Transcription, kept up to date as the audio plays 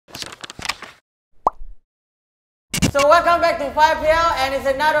So welcome back to 5PL and it's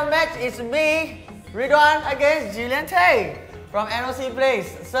another match. It's me, Ridhwan against Julian from NOC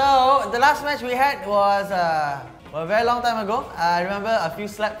Place. So the last match we had was a very long time ago. I remember a few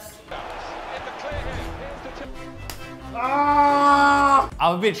slaps. I'm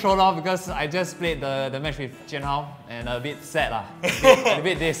a bit thrown off because I just played the match with Jian Hao and a bit sad lah. A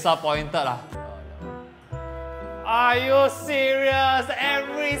bit disappointed lah. Are you serious?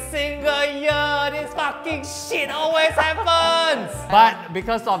 Every single year this fucking shit always happens! But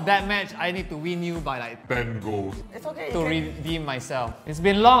because of that match, I need to win you by like 10 goals. It's okay. To redeem myself. It's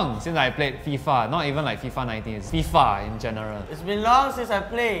been long since I played FIFA. Not even like FIFA 19, it's FIFA in general. It's been long since I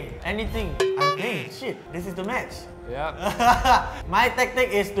played anything. I'm playing. Shit, this is the match. Yep. My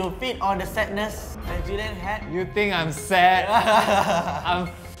tactic is to feed on the sadness that Julian had. You think I'm sad? I'm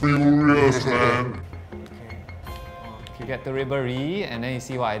furious, man. You get to rivalry and then you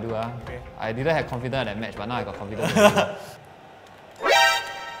see what I do. Okay. I didn't have confidence in that match, but now I got confidence. What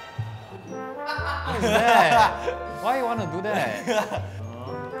is that? Why you want to do that?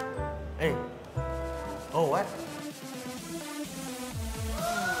 Hey. Oh, what?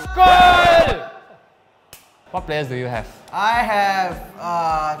 Goal! What players do you have? I have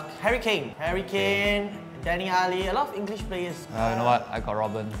Harry Kane, Danny Ali, a lot of English players. You know what? I got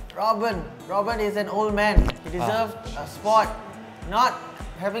Robin. Robin is an old man. He deserves a spot, not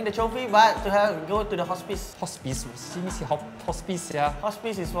having the trophy, but to go to the hospice. Hospice? Hospice, yeah.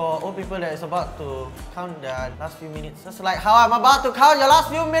 Hospice is for old people that is about to count their last few minutes. Just like how I'm about to count your last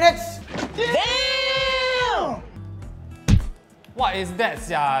few minutes. Damn! What is that,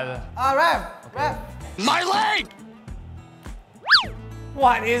 Xial? Ref. My leg!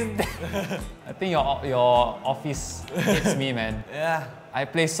 What is that? I think your office hates me, man. Yeah. I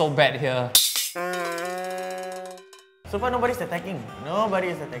play so bad here. So far, nobody's attacking. Nobody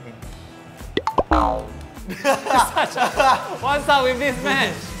is attacking. What's up with this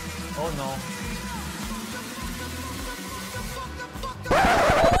match? Oh no.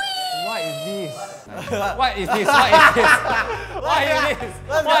 What is this? What is this? What is this? What is this?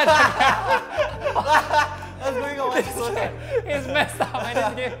 What's going on? It's messed up, man,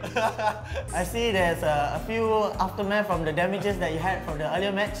 this game. I see there's a few aftermath from the damages that you had from the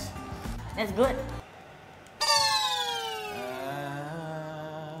earlier match. That's good.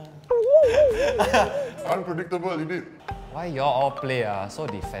 Unpredictable, indeed. Why y'all all play so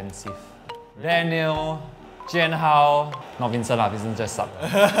defensive? Daniel, Jian Hao, not Vincent lah, Vincent just suck.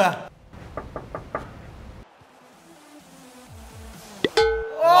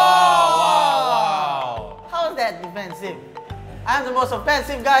 Defensive. I'm the most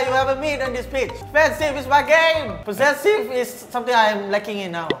offensive guy you ever meet on this pitch. Defensive is my game. Possessive is something I am lacking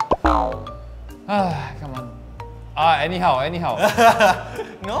in now. Come on. Anyhow.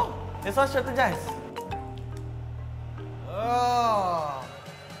 No? It's all strategize. Oh.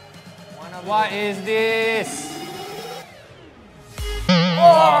 What is this?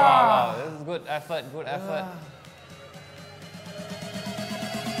 Wow. This is good effort,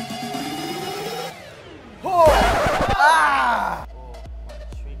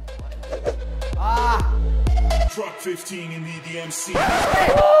 Truck 15 in the DMC.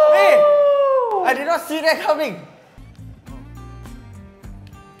 Hey! I did not see that coming.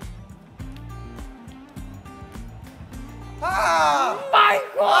 My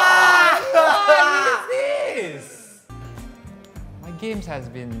God! What is this? My games has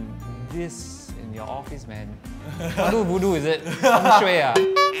been this in your office, man. Voodoo, is it? I'm sure.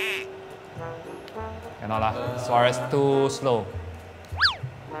 Cannot lah. Suarez too slow.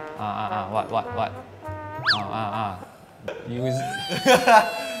 What? Use.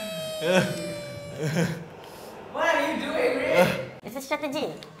 What are you doing, Ray? It's a strategy.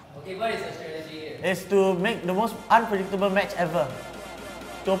 Okay, what is the strategy here? It's to make the most unpredictable match ever.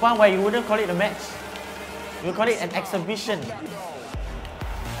 To a point where you wouldn't call it a match. You would call it an exhibition.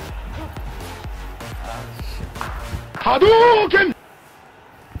 Hadouken!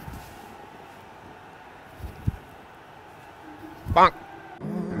 Bang!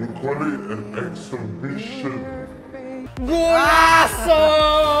 You call it an exhibition. Golazo!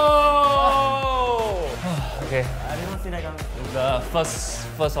 Okay, I did not see that coming. the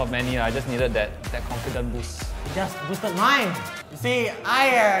first of many. I just needed that confident boost. It just boosted mine. You see,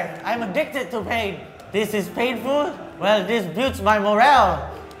 I'm addicted to pain. This is painful. Well, this builds my morale.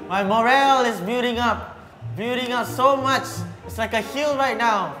 My morale is building up so much. It's like a hill right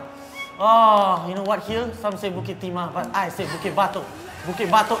now. Oh, you know what hill? Some say Bukit Timah, but I say Bukit Batok. Bukit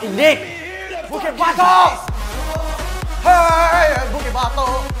Batok indeed. Bukit Batok. Hey, Bukit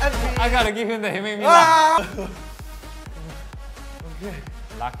Batok. I gotta give him the make me laugh. Okay.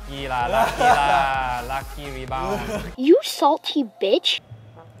 Lucky lah. Lucky rebound. You salty bitch.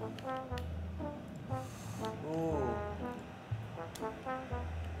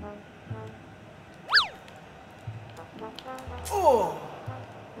 Oh!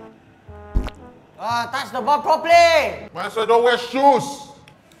 Touch the ball properly! Master, don't wear shoes.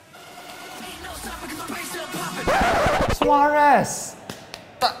 Suarez!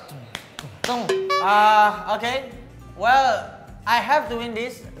 Okay. Well, I have to win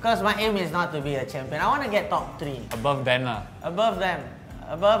this because my aim is not to be a champion. I want to get top 3. Above Dan lah. Above them.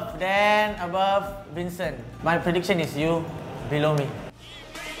 Above Dan, above Vincent. My prediction is you below me.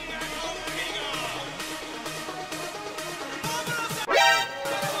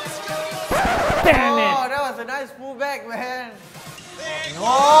 Damn it! Oh, that was a nice pullback, man.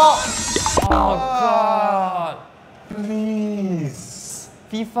 No! Oh God! Please!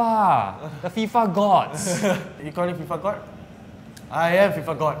 FIFA! The FIFA gods! You calling FIFA God? I am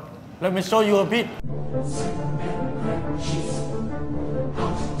FIFA God. Let me show you a bit.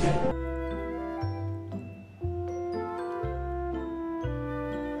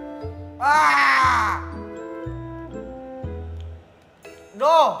 Ah!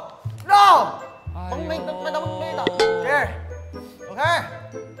 No! No! There. Okay.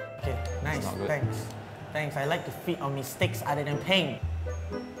 Okay, nice. Thanks. Thanks. I like to feed on mistakes other than pain.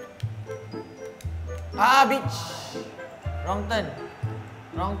 Ah, bitch. Wrong turn.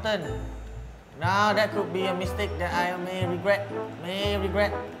 Wrong turn. Now that could be a mistake that I may regret.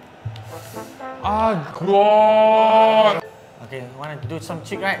 Oh God! Okay, wanna do some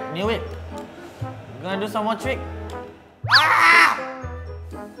trick, right? Knew it. Gonna do some more trick. Ah!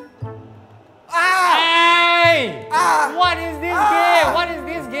 Ah! Hey! Ah! What is this game? What is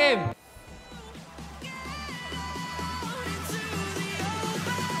this game?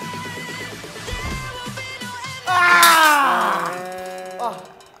 Ah! Oh,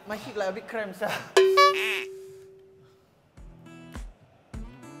 my hip like a bit cramps.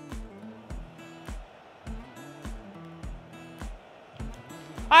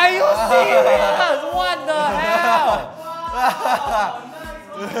 Are you serious? What the hell?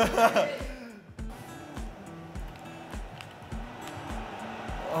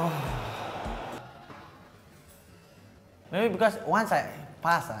 Maybe because once I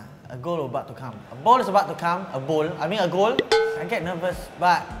pass, a goal is about to come. A ball is about to come, a goal. I get nervous,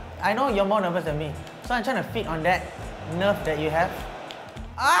 but I know you're more nervous than me. So I'm trying to feed on that nerve that you have.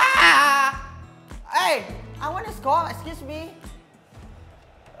 Ah! Hey, I want to score, excuse me.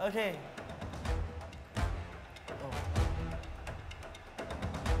 Okay.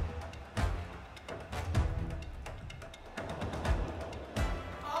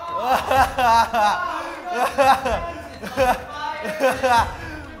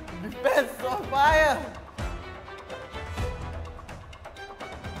 Defense on fire!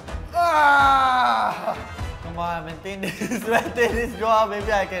 Ah! Come on, maintain this draw.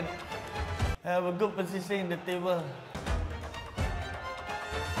 Maybe I can have a good position in the table.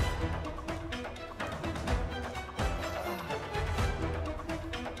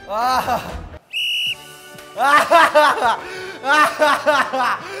 Ah!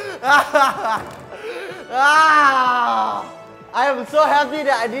 I am so happy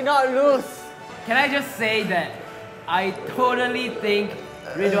that I did not lose. Can I just say that I totally think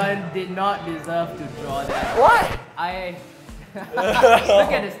Ridhwan did not deserve to draw that. What?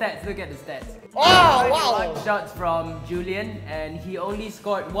 Look at the stats. Oh, wow! Shots from Julian and he only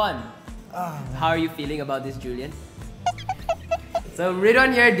scored 1. How are you feeling about this, Julian? So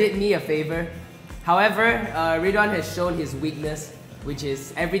Ridhwan here did me a favor. However, Ridhwan has shown his weakness, which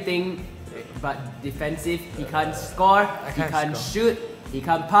is everything but defensive. He can't score, he can't shoot, he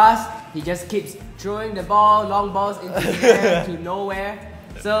can't pass. He just keeps throwing the ball, long balls into the air to nowhere.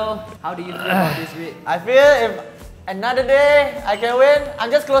 So, how do you feel about this, Rid? I feel if another day I can win, I'm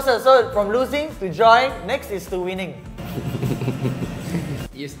just closer. So from losing to drawing, next is to winning.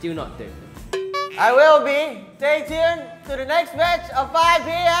 You're still not there. I will be. Stay tuned to the next match of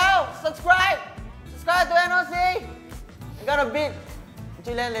 5PL. Subscribe to NOC. I'm gonna beat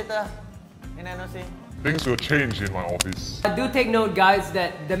Julian later in NOC. Things will change in my office. Do take note, guys,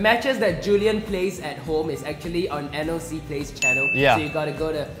 that the matches that Julian plays at home is actually on NOC Plays channel. Yeah. So you gotta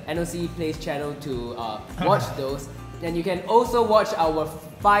go to NOC Plays channel to watch those. And you can also watch our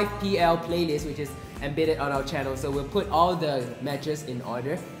 5PL playlist, which is embedded on our channel. So we'll put all the matches in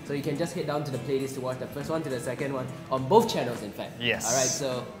order. So you can just head down to the playlist to watch the first one to the second one on both channels, in fact. Yes. Alright,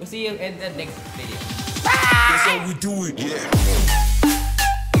 so we'll see you in the next video. That's how we do it. Yeah.